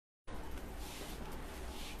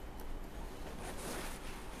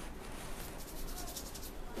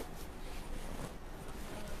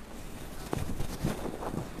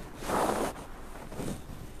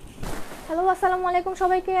আসসালামু আলাইকুম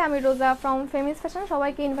সবাইকে। আমি রোজা ফ্রম ফেমিস ফ্যাশন।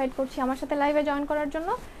 সবাইকে ইনভাইট করছি আমার সাথে লাইভে জয়েন করার জন্য,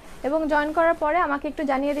 এবং জয়েন করার পরে আমাকে একটু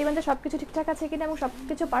জানিয়ে দিবেন যে সবকিছু ঠিকঠাক আছে কিনা এবং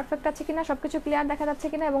সবকিছু পারফেক্ট আছে কিনা, সবকিছু ক্লিয়ার দেখা যাচ্ছে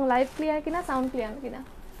কিনা এবং লাইভ ক্লিয়ার কিনা, সাউন্ড ক্লিয়ার কিনা।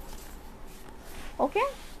 ওকে,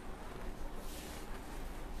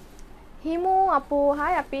 হিমু আপু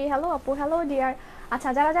হাই, আপি হ্যালো, আপু হ্যালো ডিয়ার। আচ্ছা,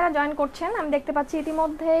 যারা যারা জয়েন করছেন আমি দেখতে পাচ্ছি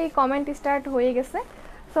ইতিমধ্যেই কমেন্ট স্টার্ট হয়ে গেছে।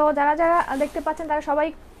 সো যারা যারা দেখতে পাচ্ছেন তারা সবাই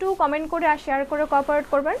একটু কমেন্ট করে আর শেয়ার করে কোঅপারেট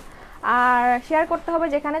করবেন। আর শেয়ার করতে হবে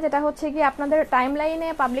যেখানে, যেটা হচ্ছে কি আপনাদের টাইম লাইনে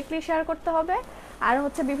পাবলিকলি শেয়ার করতে হবে। আর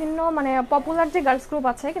হচ্ছে বিভিন্ন মানে পপুলার যে গার্লস গ্রুপ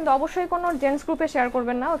আছে, কিন্তু অবশ্যই কোনো জেন্টস গ্রুপে শেয়ার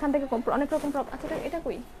করবেন না, ওখান থেকে অনেক রকম আচ্ছা এটা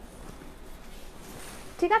কই,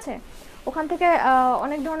 ঠিক আছে, ওখান থেকে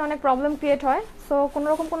অনেক ধরনের অনেক প্রবলেম ক্রিয়েট হয়। সো কোনো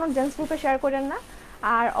রকম কোনো জেন্টস গ্রুপে শেয়ার করেন না।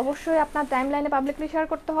 আর অবশ্যই আপনার টাইম লাইনে পাবলিকলি শেয়ার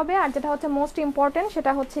করতে হবে। আর যেটা হচ্ছে মোস্ট ইম্পর্টেন্ট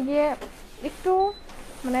সেটা হচ্ছে গিয়ে একটু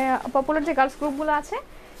মানে পপুলার যে গার্লস গ্রুপগুলো আছে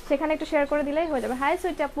সেখানে একটু শেয়ার করে দিলেই হয়ে যাবে। হাই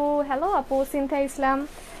সুইট আপু হ্যালো, আপু সিনথা ইসলাম,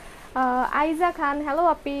 আইজা খান হ্যালো,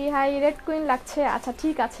 আপি হাই, রেড কুইন লাগছে। আচ্ছা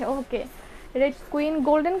ঠিক আছে, ওকে, red queen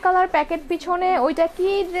golden colour packet পিছনে ওইটা কি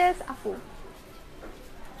ড্রেস আপু?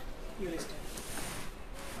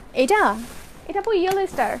 এটা এটা আপু ইয়েলো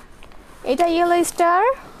স্টার, এটা ইয়েলো স্টার,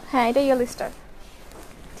 হ্যাঁ এটা ইয়েলো স্টার,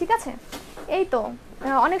 ঠিক আছে। এই তো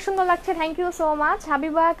অনেক সুন্দর লাগছে, thank you so much.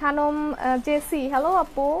 Habiba Khanam JC hello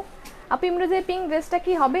আপু, আপু ইমরোজে পিঙ্ক ড্রেসটা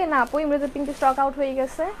কি হবে? না আপু, ইমরোজে পিঙ্ক স্টক আউট হয়ে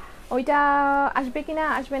গেছে, ওইটা আসবে কি না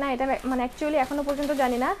আসবে না এটা মানে অ্যাকচুয়ালি এখনও পর্যন্ত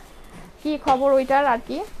জানি না কি খবর ওইটার, আর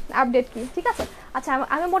কি আপডেট কি, ঠিক আছে। আচ্ছা,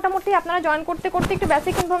 আমি মোটামুটি আপনারা জয়েন করতে করতে একটু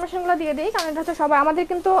বেসিক ইনফরমেশনগুলো দিয়ে দিই, কারণ এটা হচ্ছে সবাই আমাদের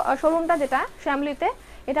কিন্তু শোরুমটা যেটা শ্যামলিতে,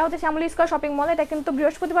 এটা হচ্ছে শ্যামলি স্কয়ার শপিং মল। এটা কিন্তু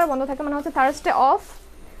বৃহস্পতিবার বন্ধ থাকে, মানে হচ্ছে থার্সডে অফ,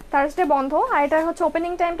 থার্সডে বন্ধ। আর এটা হচ্ছে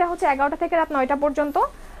ওপেনিং টাইমটা হচ্ছে 11টা থেকে রাত 9টা পর্যন্ত।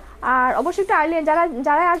 আর অবশ্যই একটু আর্লি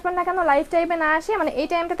যারা আসবেন না কেন লাইভ টাইমে না আসে, মানে এই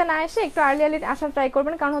টাইমটাতে না এসে একটু আর্লি আসার ট্রাই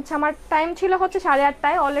করবেন, কারণ হচ্ছে আমার টাইম ছিল হচ্ছে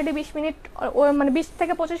 8:30টায়, অলরেডি 20 মিনিট মানে 20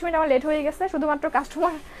 থেকে 25 মিনিট আমার লেট হয়ে গেছে শুধুমাত্র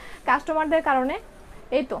কাস্টমারদের কারণে।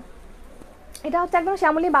 এই তো এটা হচ্ছে একদম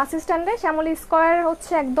শ্যামলী বাস স্ট্যান্ডে, শ্যামলী স্কয়ার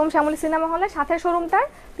হচ্ছে একদম শ্যামলী সিনেমা হলের সাথে শোরুমটার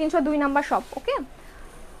 302 নাম্বার শপ। ওকে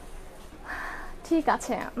ঠিক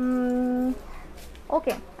আছে,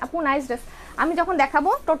 ওকে আপু নাইস ড্রেস। আমি যখন দেখাবো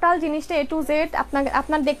টোটাল জিনিসটা A to Z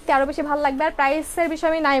আপনার দেখতে আরও বেশি ভালো লাগবে। আর প্রাইসের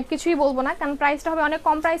বিষয়ে আমি কিছুই বলবো না, কারণ প্রাইসটা হবে অনেক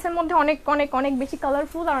কম প্রাইসের মধ্যে, অনেক অনেক অনেক বেশি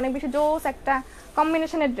কালারফুল আর অনেক বেশি জোস একটা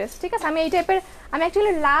কম্বিনেশনের ড্রেস, ঠিক আছে। আমি এই টাইপের, আমি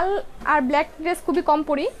অ্যাকচুয়ালি লাল আর ব্ল্যাক ড্রেস খুবই কম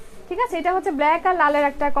পরি, ঠিক আছে। এটা হচ্ছে ব্ল্যাক আর লালের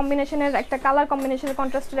একটা কম্বিনেশনের, একটা কালার কম্বিনেশনের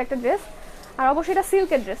কন্ট্রাস্টের একটা ড্রেস, আর অবশ্যই এটা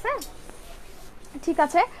সিল্কের ড্রেস, হ্যাঁ ঠিক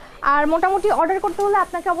আছে। আর মোটামুটি অর্ডার করতে হলে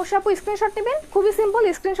আপনাকে অবশ্যই আপু স্ক্রিনশট নেবেন, খুবই সিম্পল,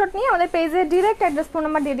 স্ক্রিনশট নিয়ে আমাদের পেজে ডিরেক্ট অ্যাড্রেস ফোন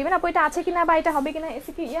নাম্বার দিয়ে দিবেন। আপু এটা আছে কিনা বা এটা হবে কিনা,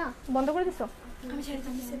 এসে কি বন্ধ করে দিছো?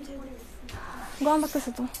 গরম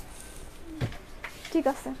লাগতেছে তো, ঠিক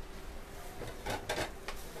আছে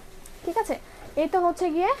ঠিক আছে। এই তো হচ্ছে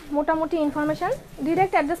গিয়ে মোটামুটি information,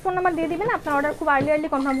 direct address phone number দিয়ে দিবেন, আপনার অর্ডার খুব আর্লি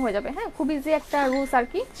কনফার্ম হয়ে যাবে, হ্যাঁ খুব ইজি একটা রুলস আর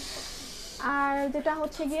কি। আর যেটা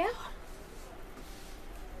হচ্ছে গিয়ে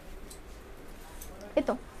এই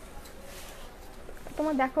তো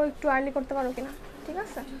তোমার দেখো একটু আর্লি করতে পারো কিনা, ঠিক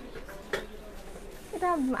আছে। এটা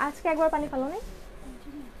আজকে একবার পানি খালো নেই,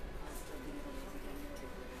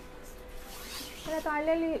 এটা তো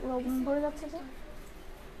আর্লি ভরে যাচ্ছে যে।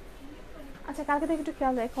 আচ্ছা কালকে থেকে একটু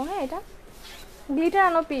খেয়াল রাখো, হ্যাঁ এটা গ্লিটার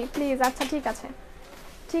আনো প্লিজ। আচ্ছা ঠিক আছে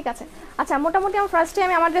ঠিক আছে। আচ্ছা মোটামুটি আমার ফার্স্টে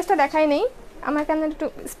আমি আমার ড্রেসটা দেখাই নেই, আমার কেন একটু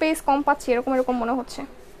স্পেস কম পাচ্ছি এরকম মনে হচ্ছে,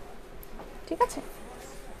 ঠিক আছে।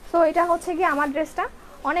 সো এটা হচ্ছে গিয়ে আমার ড্রেসটা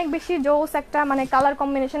অনেক বেশি জোস একটা মানে কালার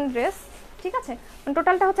কম্বিনেশন ড্রেস, ঠিক আছে।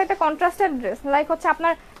 টোটালটা হচ্ছে একটা কন্ট্রাস্টেড ড্রেস, লাইক হচ্ছে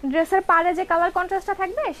আপনার ড্রেসের পাড়ে যে কালার কন্ট্রাস্টটা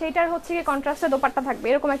থাকবে সেইটার হচ্ছে গিয়ে কন্ট্রাস্টের দোপাট্টা থাকবে,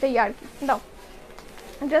 এরকম একটা আর কি। দাও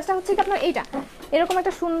ড্রেসটা হচ্ছে কি আপনার এইটা এরকম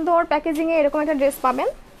একটা সুন্দর প্যাকেজিংয়ে এরকম একটা ড্রেস পাবেন,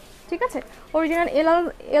 ঠিক আছে। অরিজিনাল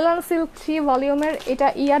এলান সিল্ক 3 ভলিউমের এটা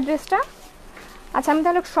ড্রেসটা। আচ্ছা আমি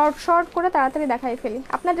তাহলে শর্ট করে তাড়াতাড়ি দেখাই ফেলি।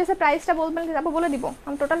 আপনার ড্রেসের প্রাইসটা বলবেন, তারপর বলে দিব।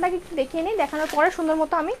 আমি টোটালটাকে একটু দেখিয়ে নিই, দেখানোর পরে সুন্দর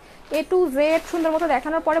মতো আমি A to Z সুন্দর মতো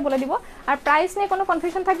দেখানোর পরে বলে দিব। আর প্রাইস নিয়ে কোনো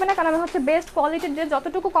কনফিউশন থাকবে না, কারণ আমি হচ্ছে বেস্ট কোয়ালিটির ড্রেস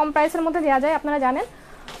যতটুকু কম প্রাইসের মধ্যে দেওয়া যায়, আপনারা জানেন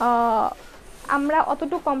আমরা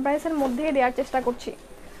অতটুকু কম প্রাইসের মধ্যেই দেওয়ার চেষ্টা করছি।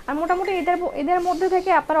 আর মোটামুটি এদের মধ্যে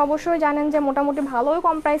থেকে আপনারা অবশ্যই জানেন যে মোটামুটি ভালোই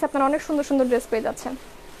কম প্রাইস আপনারা অনেক সুন্দর সুন্দর ড্রেস পেয়ে যাচ্ছেন,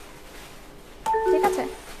 ঠিক আছে।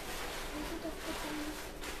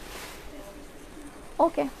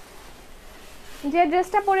 ওকে যে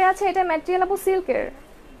ড্রেসটা পরে আছে এটা ম্যাটেরিয়াল আপু সিল্কের,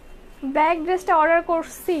 ব্ল্যাক ড্রেসটা অর্ডার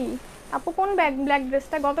করছি আপু। কোন ব্ল্যাক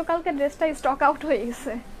ড্রেসটা? গতকালকে ড্রেসটা স্টক আউট হয়ে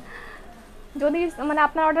গেছে। যদি মানে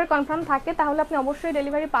আপনার অর্ডার কনফার্ম থাকে তাহলে আপনি অবশ্যই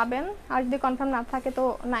ডেলিভারি পাবেন, আর যদি কনফার্ম না থাকে তো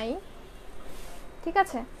নাই, ঠিক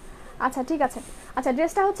আছে। আচ্ছা ঠিক আছে। আচ্ছা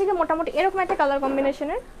ড্রেসটা হচ্ছে কি মোটামুটি এরকম একটা কালার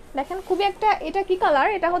কম্বিনেশনের, দেখেন খুবই একটা, এটা কি কালার,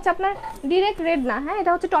 এটা হচ্ছে আপনার ডিরেক্ট রেড না, হ্যাঁ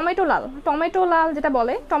এটা হচ্ছে টমেটো লাল যেটা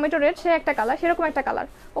বলে, টমেটো রেড, সে একটা কালার, সেরকম একটা কালার।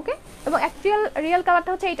 ওকে, এবং অ্যাকচুয়াল রিয়েল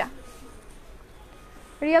কালারটা হচ্ছে এইটা,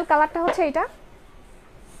 রিয়েল কালারটা হচ্ছে এইটা,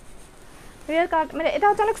 রিয়েল কালার মানে এটা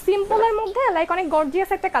হচ্ছে অনেক সিম্পলের মধ্যে লাইক অনেক গর্জিয়াস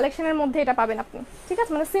একটা কালেকশনের মধ্যে এটা পাবেন আপনি। ঠিক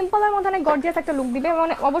আছে, মানে সিম্পলের মধ্যে অনেক গর্জিয়াস একটা লুক দিবে,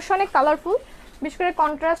 মানে অবশ্যই অনেক কালারফুল, বিশেষ করে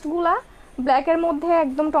কন্ট্রাস্টগুলা ব্ল্যাকের মধ্যে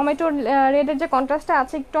একদম টমেটো রেডের যে কন্ট্রাস্টটা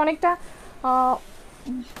আছে একটু অনেকটা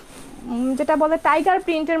যেটা বলে টাইগার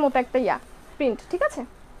প্রিন্টের মতো একটা প্রিন্ট। ঠিক আছে,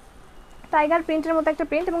 টাইগার প্রিন্টের মতো একটা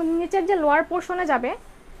প্রিন্ট, এবং নিচের যে লোয়ার পোর্শনে যাবে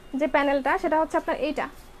যে প্যানেলটা সেটা হচ্ছে আপনার এইটা,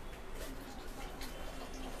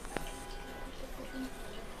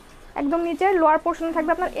 একদম নিচের লোয়ার পোর্শনে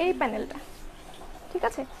থাকবে আপনার এই প্যানেলটা। ঠিক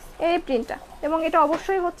আছে, এই প্রিন্টটা, এবং এটা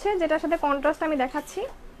অবশ্যই হচ্ছে যেটার সাথে কন্ট্রাস্ট আমি দেখাচ্ছি,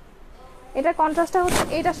 এটার কন্ট্রাস্টটা হচ্ছে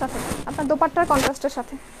এইটার সাথে, আপনার দোপাট্টার কন্ট্রাস্টের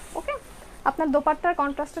সাথে। ওকে, আপনার দোপাট্টার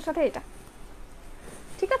কন্ট্রাস্টের সাথে এটা।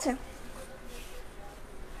 ঠিক আছে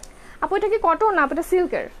আপু, এটা কি কটন না, এটা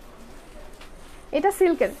সিল্কের, এটা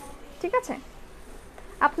সিল্কের। ঠিক আছে,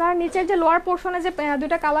 আপনার নিচের যে লোয়ার পোর্শনে যে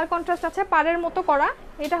দুইটা কালার কন্ট্রাস্ট আছে পাড়ের মতো করা,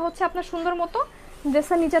 এটা হচ্ছে আপনার সুন্দর মতো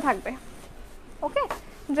ড্রেসের নিচে থাকবে। ওকে,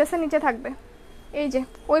 ড্রেসের নিচে থাকবে এই যে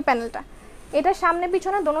ওই প্যানেলটা, এটা সামনে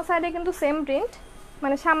পিছনে দোনো সাইডে কিন্তু সেম প্রিন্ট,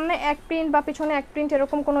 মানে সামনে এক প্রিন্ট বা পিছনে এক প্রিন্ট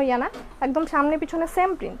এরকম কোনো না, একদম সামনে পিছনে সেম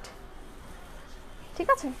প্রিন্ট। ঠিক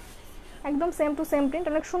আছে, একদম সেম টু সেম প্রিন্ট,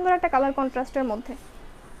 অনেক সুন্দর একটা কালার কন্ট্রাস্টের মধ্যে।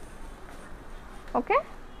 ওকে,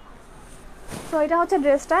 তো এটা হচ্ছে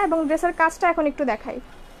ড্রেসটা, এবং ড্রেসের কাজটা এখন একটু দেখাই।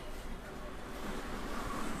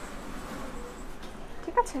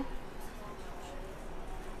 ঠিক আছে,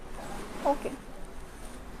 ওকে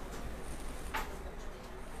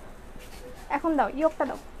এখন দাও ইয়োগটা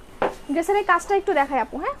দাও, ড্রেসের এই কাজটা একটু দেখাই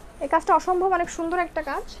আপু। হ্যাঁ, এই কাজটা অসম্ভব অনেক সুন্দর একটা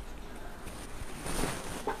কাজ।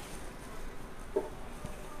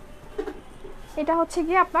 এটা হচ্ছে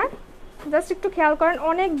গিয়ে আপনার জাস্ট একটু খেয়াল করেন,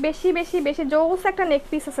 অনেক বেশি বেশি বেশি জোস একটা নেক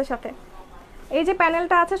পিস আছে সাথে। এই যে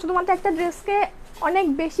প্যানেলটা আছে শুধুমাত্র একটা ড্রেসকে অনেক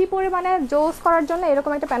বেশি পরিমাণে জোস করার জন্য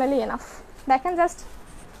এরকম একটা প্যানেলই এনাফ। দেখেন জাস্ট,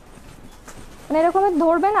 মানে এরকম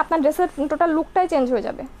ধরবেন আপনার ড্রেসের টোটাল লুকটাই চেঞ্জ হয়ে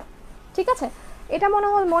যাবে। ঠিক আছে, এটা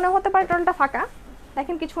মনে হতে পারে টোটালটা ফাঁকা,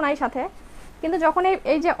 দেখেন কিছু নাই সাথে, কিন্তু যখন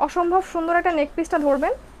এই যে অসম্ভব সুন্দর একটা নেক পিসটা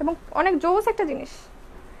ধরবেন, এবং অনেক জোস একটা জিনিস,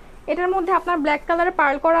 এটার মধ্যে আপনার ব্ল্যাক কালারের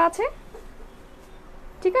পার্ল করা আছে।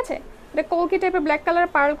 ঠিক আছে, এটা কলকি টাইপের ব্ল্যাক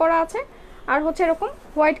কালারের পার্ল করা আছে, আর হচ্ছে এরকম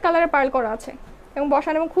হোয়াইট কালারের পার্ল করা আছে এবং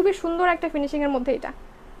বসানো, এবং খুবই সুন্দর একটা ফিনিশিংয়ের মধ্যে এটা।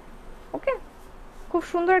 ওকে, খুব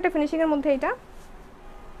সুন্দর একটা ফিনিশিংয়ের মধ্যে এটা।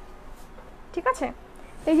 ঠিক আছে,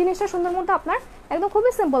 এই জিনিসটা সুন্দর মতো আপনার একদম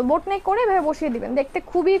খুবই সিম্পল বোট নেক করে এভাবে বসিয়ে দিবেন, দেখতে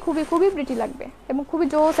খুবই খুবই খুবই প্রিটি লাগবে, এবং খুবই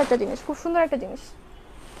জোস একটা জিনিস, খুব সুন্দর একটা জিনিস।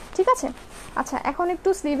 ঠিক আছে, আচ্ছা এখন একটু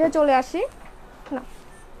স্লিভে চলে আসি, না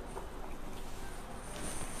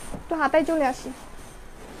একটু হাতায় চলে আসি।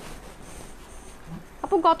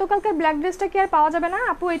 আপু গতকালকার ব্ল্যাক ড্রেসটা কি আর পাওয়া যাবে না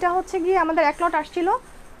আপু? এটা হচ্ছে গিয়ে আমাদের এক লট আসছিল,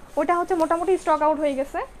 ওটা হচ্ছে মোটামুটি স্টক আউট হয়ে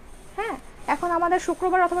গেছে। হ্যাঁ, এখন আমাদের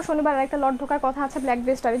শুক্রবার অথবা শনিবার একটা লট ঢোকার কথা আছে ব্ল্যাক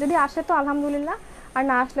ড্রেসটার, যদি আসে তো আলহামদুলিল্লাহ, আর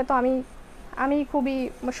না আসলে তো আমি খুবই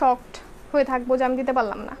শকড হয়ে থাকবো যে আমি দিতে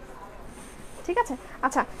পারলাম না। ঠিক আছে,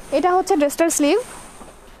 আচ্ছা এটা হচ্ছে ড্রেসটার স্লিভ,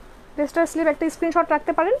 ড্রেসটার স্লিভ একটা স্ক্রিনশট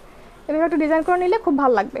রাখতে পারেন, এভাবে একটু ডিজাইন করে নিলে খুব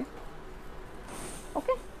ভালো লাগবে।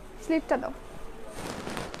 ওকে, স্লিভটা দাও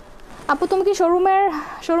আপু। তুমি কি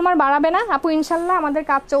শোরুম আর বাড়াবে না আপু? ইনশাল্লাহ আমাদের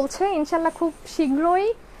কাজ চলছে, ইনশাল্লাহ খুব শীঘ্রই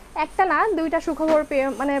একটা না দুইটা সুখবর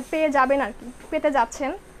পেয়ে যাবেন আর কি, পেতে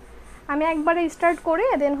যাচ্ছেন। আমি একবারে স্টার্ট করে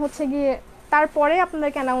দেন হচ্ছে গিয়ে তারপরে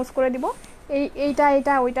আপনাদেরকে অ্যানাউন্স করে দিব এইটা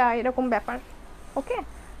এটা ওইটা এরকম ব্যাপার। ওকে,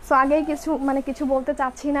 সো আগেই কিছু বলতে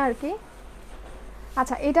চাচ্ছি না আর কি।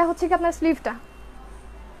 আচ্ছা এটা হচ্ছে কি আপনার স্লিভটা।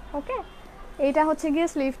 ওকে, এইটা হচ্ছে গিয়ে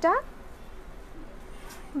স্লিভটা।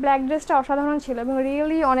 ব্ল্যাক ড্রেসটা অসাধারণ ছিল এবং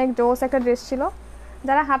রিয়েলি অনেক জোস একটা ড্রেস ছিল।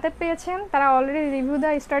 যারা হাতে পেয়েছেন তারা অলরেডি রিভিউ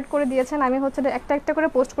দেওয়া স্টার্ট করে দিয়েছেন, আমি হচ্ছে একটা একটা করে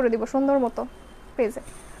পোস্ট করে দিব সুন্দর মতো পেজে।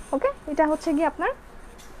 ওকে, এটা হচ্ছে গিয়ে আপনার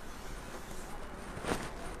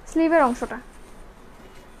স্লিভের অংশটা।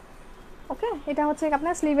 ওকে, এটা হচ্ছে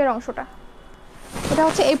আপনার স্লিভের অংশটা, এটা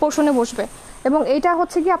হচ্ছে এই পোর্শনে বসবে, এবং এইটা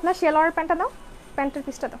হচ্ছে গিয়ে আপনার সালোয়ার প্যান্টটা দাও, প্যান্টের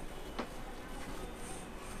পিসটা দাও।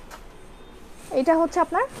 এইটা হচ্ছে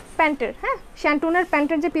আপনার প্যান্টের, হ্যাঁ শ্যান্টুনের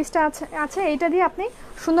প্যান্টের যে পিসটা আছে এইটা দিয়ে আপনি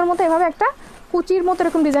সুন্দর মতো এভাবে একটা কুচির মতো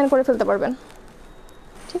এরকম ডিজাইন করে ফেলতে পারবেন।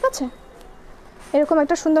 ঠিক আছে, এরকম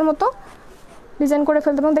একটা সুন্দর মতো ডিজাইন করে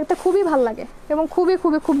ফেলতে পারবেন, দেখতে খুবই ভালো লাগে এবং খুব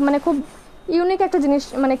ইউনিক একটা জিনিস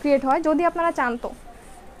ক্রিয়েট হয় যদি আপনারা চান তো।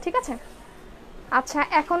 ঠিক আছে, আচ্ছা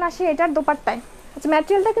এখন আসি এটার দোপাট্টায়। আচ্ছা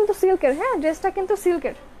ম্যাটেরিয়ালটা কিন্তু সিল্কের, হ্যাঁ ড্রেসটা কিন্তু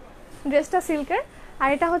ড্রেসটা সিল্কের, আর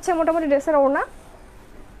এটা হচ্ছে মোটামুটি ড্রেসের ওড়না।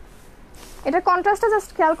 এটার কন্ট্রাস্টটা জাস্ট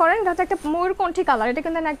খেয়াল করেন, এটা হচ্ছে একটা ময়ূরকণ্ঠী কালার, এটা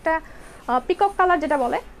কিন্তু একটা পিকক কালার যেটা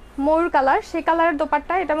বলে, ময়ূর কালার, সেই কালারের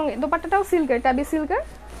দোপাট্টা এটা, এবং দোপাট্টাটাও সিল্কের, ট্যাবি সিল্কের।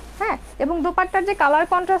 হ্যাঁ, এবং দোপাট্টার যে কালার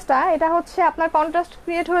কন্ট্রাস্টটা, এটা হচ্ছে আপনার কন্ট্রাস্ট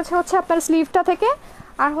ক্রিয়েট হয়েছে হচ্ছে আপনার স্লিভটা থেকে,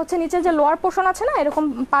 আর হচ্ছে নিচে যে লোয়ার পোর্শন আছে না এরকম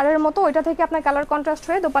পাড়ের মতো, ওইটা থেকে আপনার কালার কন্ট্রাস্ট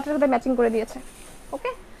হয়ে দোপাট্টার সাথে ম্যাচিং করে দিয়েছে।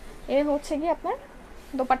 ওকে, এই হচ্ছে গিয়ে আপনার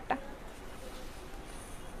দোপাট্টা।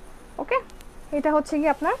 ওকে, এটা হচ্ছে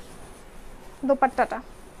গিয়ে আপনার দোপাট্টাটা,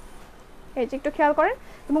 এই যে একটু খেয়াল করেন।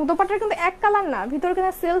 এবং দোপাট্টার কিন্তু এক কালার না, ভিতরে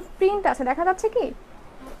কিন্তু সেলফ প্রিন্ট আছে, দেখা যাচ্ছে কি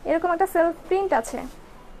এরকম একটা সেলফ প্রিন্ট আছে।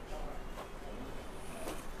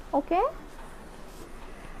 ওকে,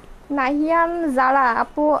 নাহিয়ান যারা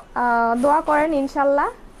আপু দোয়া করেন, ইনশাল্লাহ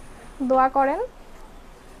দোয়া করেন।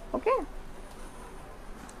 ওকে,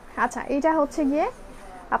 আচ্ছা এইটা হচ্ছে গিয়ে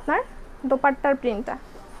আপনার দোপাট্টার প্রিন্টটা,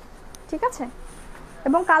 ঠিক আছে।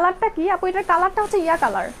 এবং কালারটা কি আপু, এটার কালারটা হচ্ছে ইয়া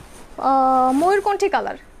কালার, ময়ূরকণ্ঠী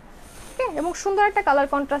কালার। ওকে, এবং সুন্দর একটা কালার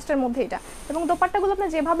কন্ট্রাস্টের মধ্যে এটা। এবং দোপাট্টাগুলো আপনি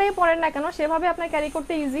যেভাবেই পরেন না কেন সেভাবে আপনার ক্যারি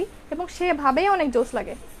করতে ইজি, এবং সেভাবেই অনেক জোস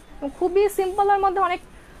লাগে। খুবই সিম্পলের মধ্যে অনেক,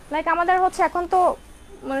 লাইক আমাদের হচ্ছে এখন তো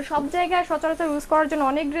মানে সব জায়গায় সচরাচর ইউজ করার জন্য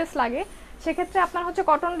অনেক ড্রেস লাগে, সেক্ষেত্রে আপনার হচ্ছে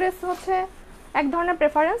কটন ড্রেস হচ্ছে এক ধরনের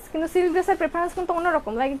প্রেফারেন্স, কিন্তু সিল্ক ড্রেসের প্রেফারেন্স কিন্তু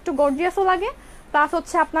অন্যরকম, লাইক একটু গর্জিয়াসও লাগে, প্লাস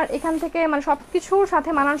হচ্ছে আপনার এখান থেকে মানে সব কিছুর সাথে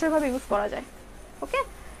মানানসইভাবে ইউজ করা যায়। ওকে,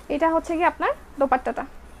 এটা হচ্ছে কি আপনার দোপাট্টাটা,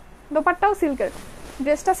 দোপাট্টাও সিল্কের,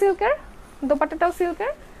 ড্রেসটা সিল্কের, দোপাট্টাটাও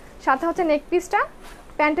সিল্কের, সাথে হচ্ছে নেক পিসটা,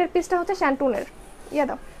 প্যান্টের পিসটা হচ্ছে শ্যান্টুনের। ইয়ে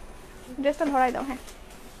দাও, ড্রেসটা ধরাই দাও। হ্যাঁ,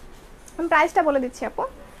 আমি প্রাইসটা বলে দিচ্ছি আপু।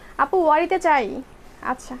 আপু ওয়ারিতে চাই,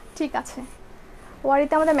 আচ্ছা ঠিক আছে।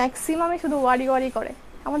 ওয়ারিতে আমাদের ম্যাক্সিমামই শুধু ওয়ারি ওয়ারি করে,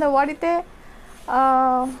 আমাদের ওয়ারিতে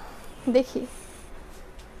দেখি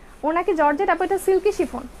ওনাকে জর্জেট, আপু এটা সিল্কি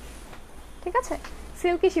শিফন, ঠিক আছে,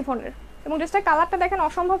 সিল্কি শিফনের। এবং ড্রেসটার কালারটা দেখেন,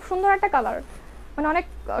 অসম্ভব সুন্দর একটা কালার, মানে অনেক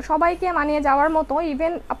সবাইকে মানিয়ে যাওয়ার মতো।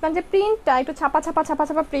 ইভেন আপনার যে প্রিন্টটা একটু ছাপা ছাপা ছাপা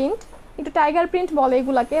ছাপা প্রিন্ট, একটু টাইগার প্রিন্ট বলে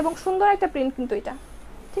এগুলাকে, এবং সুন্দর একটা প্রিন্ট কিন্তু এটা,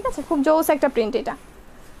 ঠিক আছে, খুব জোস একটা প্রিন্ট এটা।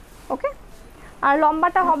 ওকে, আর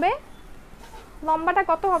লম্বাটা হবে, লম্বাটা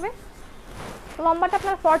কত হবে, লম্বাটা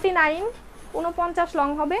আপনার 49, 49 লং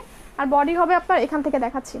হবে। আর বডি হবে আপনার এখান থেকে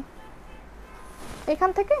দেখাচ্ছি,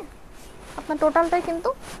 এখান থেকে আপনার টোটালটাই কিন্তু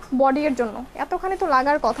বডি এর জন্য, এতখানি তো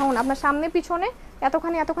লাগার কথাও না, আপনার সামনে পিছনে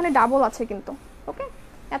এতখানি এতখানি ডাবল আছে কিন্তু। ওকে,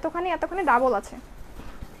 এতখানি এতখানি ডাবল আছে।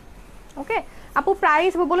 ওকে আপু,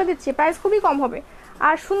 প্রাইস বলে দিচ্ছি, প্রাইস খুবই কম হবে।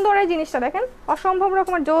 আর সুন্দর এই জিনিসটা দেখেন, অসম্ভব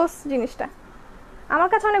রকমের জোস জিনিসটা, আমার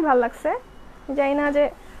কাছে অনেক ভালো লাগছে, জানি না যে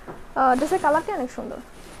ড্রেসের কালারটা অনেক সুন্দর।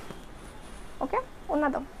 ওকে, ওনা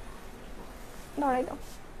দাও, ধরাই দাও,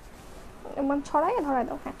 এবং ছড়াই ধরাই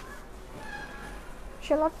দাও। হ্যাঁ,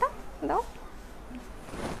 সেলরটা দাও।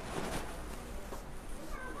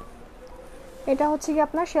 এটা হচ্ছে কি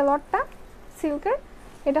আপনার সেলরটা সিল্কের,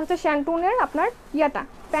 এটা হচ্ছে শ্যান্টুনের আপনার ইয়াটা,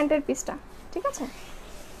 প্যান্টের পিসটা, ঠিক আছে,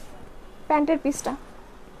 প্যান্টের পিসটা।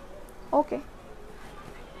 ওকে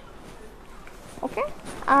ওকে,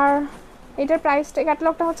 আর এটার প্রাইসটা,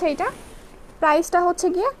 ক্যাটালগটা হচ্ছে এইটা, প্রাইসটা হচ্ছে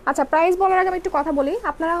গিয়ে, আচ্ছা প্রাইস বলার আগে আমি একটু কথা বলি,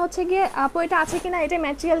 আপনারা হচ্ছে গিয়ে আপু এটা আছে কিনা, এটা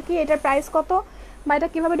ম্যাটেরিয়াল কি, এটার প্রাইস কত, বা এটা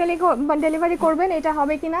কীভাবে ডেলিভারি করবেন, এটা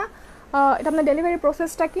হবে কিনা, এটা আপনার ডেলিভারি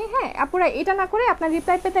প্রসেসটা কি। হ্যাঁ আপুরা, এটা না করে আপনার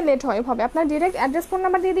রিপ্লাই পেতে লেট হয়, হবে আপনার ডিরেক্ট অ্যাড্রেস ফোন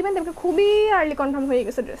নাম্বার দিয়ে দিবেন, দেখবেন খুবই আর্লি কনফার্ম হয়ে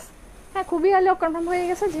গেছে ড্রেস। হ্যাঁ, খুবই আর্লি কনফার্ম হয়ে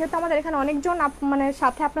গেছে, যেহেতু আমাদের এখানে অনেকজন মানে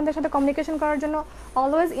সাথে আপনাদের সাথে কমিউনিকেশন করার জন্য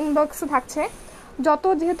অলওয়েজ ইনবক্স থাকছে,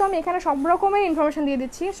 যেহেতু আমি এখানে সব রকমের ইনফরমেশন দিয়ে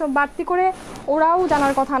দিচ্ছি, সব বাড়তি করে ওরাও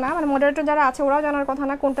জানার কথা না, মানে মডারেটর যারা আছে ওরাও জানার কথা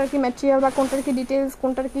না কোনটার কি ম্যাটেরিয়াল বা কোনটার কি ডিটেলস,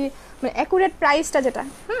 কোনটার কি মানে অ্যাকুরেট প্রাইসটা যেটা।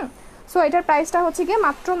 সো এটার প্রাইসটা হচ্ছে গিয়ে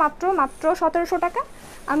মাত্র মাত্র মাত্র 1700 টাকা।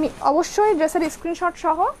 আমি অবশ্যই ড্রেসের স্ক্রিনশট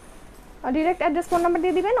সহ ডিরেক্ট অ্যাড্রেস ফোন নাম্বার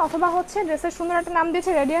দিয়ে দিবেন, অথবা হচ্ছে ড্রেসের সুন্দর একটা নাম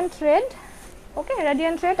দিয়েছে রেডিয়েন্ট রেড। ওকে,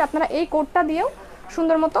 রেডিয়েন্ট রেড, আপনারা এই কোডটা দিয়েও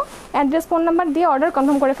সুন্দর মতো অ্যাড্রেস ফোন নাম্বার দিয়ে অর্ডার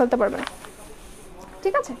কনফার্ম করে ফেলতে পারবেন,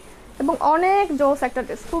 ঠিক আছে। এবং অনেক জোস একটা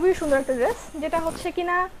ড্রেস, খুবই সুন্দর একটা ড্রেস, যেটা হচ্ছে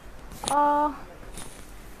কিনা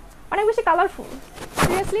অনেক বেশি কালারফুল,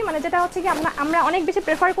 সিরিয়াসলি, মানে যেটা হচ্ছে কি আমরা অনেক বেশি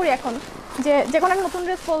প্রেফার করি এখন, যে কোনো একটা নতুন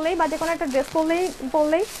ড্রেস পরলেই বা যে কোনো একটা ড্রেস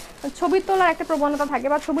পরলেই ছবি তোলার একটা প্রবণতা থাকে,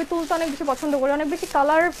 বা ছবি তুলতে অনেক বেশি পছন্দ করি, অনেক বেশি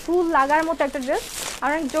কালারফুল লাগার মতো একটা ড্রেস, আর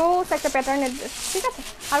অনেক জোস একটা প্যাটার্নের ড্রেস, ঠিক আছে।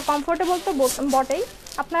 আর কমফোর্টেবল তো বটেই,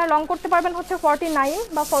 আপনারা লং করতে পারবেন হচ্ছে 49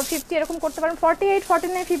 বা 50 এরকম করতে পারেন, 48,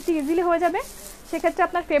 49, 50 ইজিলি হয়ে যাবে। সেক্ষেত্রে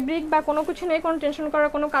আপনার ফেব্রিক বা কোনো কিছু নেই, কোনো টেনশন করার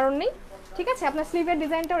কোনো কারণ নেই, ঠিক আছে। আপনার স্লিভের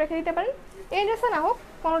ডিজাইনটাও রেখে দিতে পারেন, এই ড্রেসে না হোক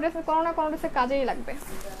কোনো না কোনো ড্রেসের কাজেই লাগবে।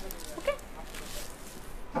 ওকে,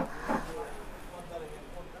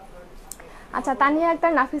 আচ্ছা তানিয়া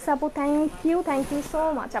আক্তার, নাফিসা আপু, থ্যাংক ইউ সো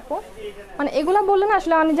মাচ আপু। মানে এগুলো বললে না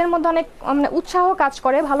আসলে নিজের মধ্যে অনেক মানে উৎসাহ কাজ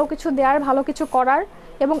করে, ভালো কিছু দেওয়ার, ভালো কিছু করার,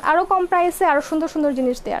 এবং আরও কম প্রাইসে আরও সুন্দর সুন্দর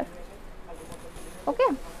জিনিস দেওয়ার। ওকে,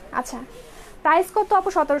 আচ্ছা প্রাইস কত আপু?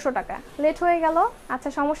 1700 টাকা। লেট হয়ে গেল, আচ্ছা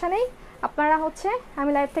সমস্যা নেই, আপনারা হচ্ছে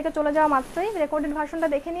আমি লাইভ থেকে চলে যাওয়া মাত্রই রেকর্ডেড ভার্সনটা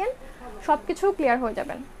দেখে নিন, সব কিছু ক্লিয়ার হয়ে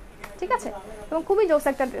যাবেন, ঠিক আছে? এবং খুবই জোস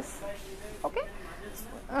একটা ড্রেস। ওকে,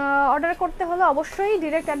 অর্ডার করতে হলে অবশ্যই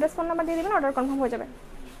ডিরেক্ট অ্যাড্রেস ফোন নাম্বার দিয়ে দেবেন, অর্ডার কনফার্ম হয়ে যাবে।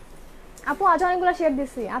 আপু আজ অনেকগুলো শেয়ার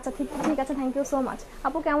দিচ্ছি, আচ্ছা ঠিক আছে, থ্যাংক ইউ সো মাচ।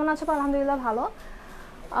 আপু কেমন আছো? আলহামদুলিল্লাহ ভালো।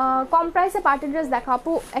 কম প্রাইসে পার্টি ড্রেস দেখো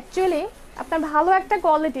আপু, অ্যাকচুয়ালি আপনার ভালো একটা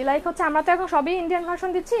কোয়ালিটি, লাইক হচ্ছে আমরা তো এখন সবই ইন্ডিয়ান ভার্সন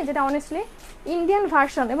দিচ্ছি, যেটা অনেস্টলি ইন্ডিয়ান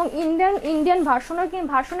ভার্সন এবং ইন্ডিয়ান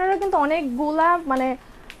ভার্সনেরও কিন্তু অনেকগুলা মানে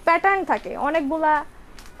প্যাটার্ন থাকে, অনেক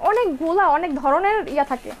ধরনের ইয়া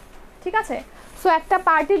থাকে, ঠিক আছে? সো একটা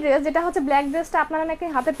পার্টি ড্রেস যেটা হচ্ছে ব্ল্যাক ড্রেসটা আপনারা নাকি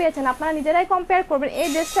হাতে পেয়েছেন, আপনারা নিজেরাই কম্পেয়ার করবেন এই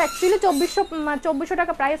ড্রেসটা অ্যাকচুয়ালি 2400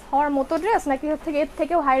 টাকা প্রাইস হওয়ার মতো ড্রেস নাকি হচ্ছে এর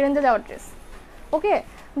থেকেও হাই রেঞ্জে যাওয়ার ড্রেস। ওকে,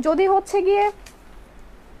 যদি হচ্ছে গিয়ে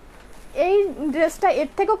এই ড্রেসটা এর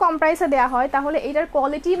থেকেও কম প্রাইসে দেওয়া হয় তাহলে এইটার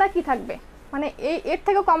কোয়ালিটি বা কী থাকবে? মানে এর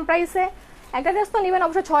থেকেও কম প্রাইসে একটা ড্রেস তো নেবেন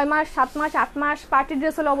অবশ্যই 6 মাস 7 মাস 8 মাস, পার্টি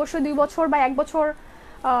ড্রেস হলে অবশ্যই 2 বছর বা 1 বছর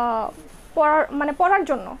পরার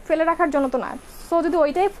জন্য, ফেলে রাখার জন্য তো না। সো যদি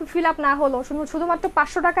ওইটাই ফিল আপ না হলো, শুধুমাত্র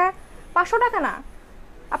 500 টাকা না,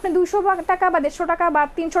 আপনি 200 টাকা বা 150 টাকা বা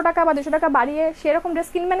 300 টাকা বা 200 টাকা বাড়িয়ে সেরকম ড্রেস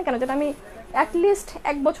কিনবেন কেন, যেটা আমি অ্যাটলিস্ট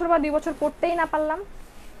 1 বছর বা 2 বছর পরতেই না পারলাম,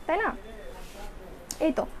 তাই না?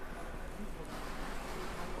 এই তো।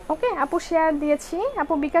 ওকে আপু শেয়ার দিয়েছি,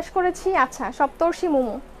 আপু বিকাশ করেছি, আচ্ছা সপ্তর্ষি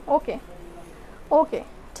মোমো, ওকে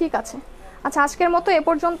ঠিক আছে। আচ্ছা আজকের মতো এ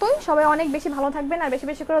পর্যন্তই, সবাই অনেক বেশি ভালো থাকবেন আর বেশি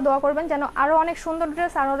বেশি করে দোয়া করবেন যেন আরও অনেক সুন্দর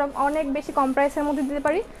ড্রেস আরও অনেক বেশি কম প্রাইসের মধ্যে দিতে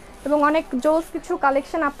পারি এবং অনেক জোস কিছু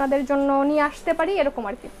কালেকশন আপনাদের জন্য নিয়ে আসতে পারি, এরকম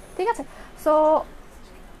আর কি, ঠিক আছে?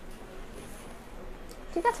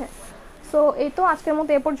 সো এই তো আজকের মতো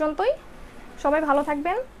এ পর্যন্তই, সবাই ভালো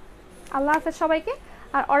থাকবেন, আল্লাহ হাফেজ সবাইকে।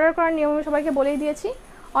 আর অর্ডার করার নিয়ম আমি সবাইকে বলেই দিয়েছি,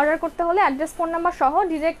 অর্ডার করতে হলে অ্যাড্রেস ফোন নাম্বার সহ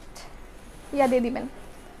ডিরেক্ট ইয়া দিয়ে দিবেন,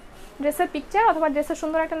 ড্রেসের পিকচার অথবা ড্রেসের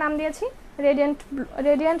সুন্দর একটা নাম দিয়েছি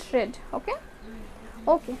রেডিয়েন্ট রেড।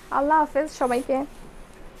 ওকে, আল্লাহ হাফেজ সবাইকে।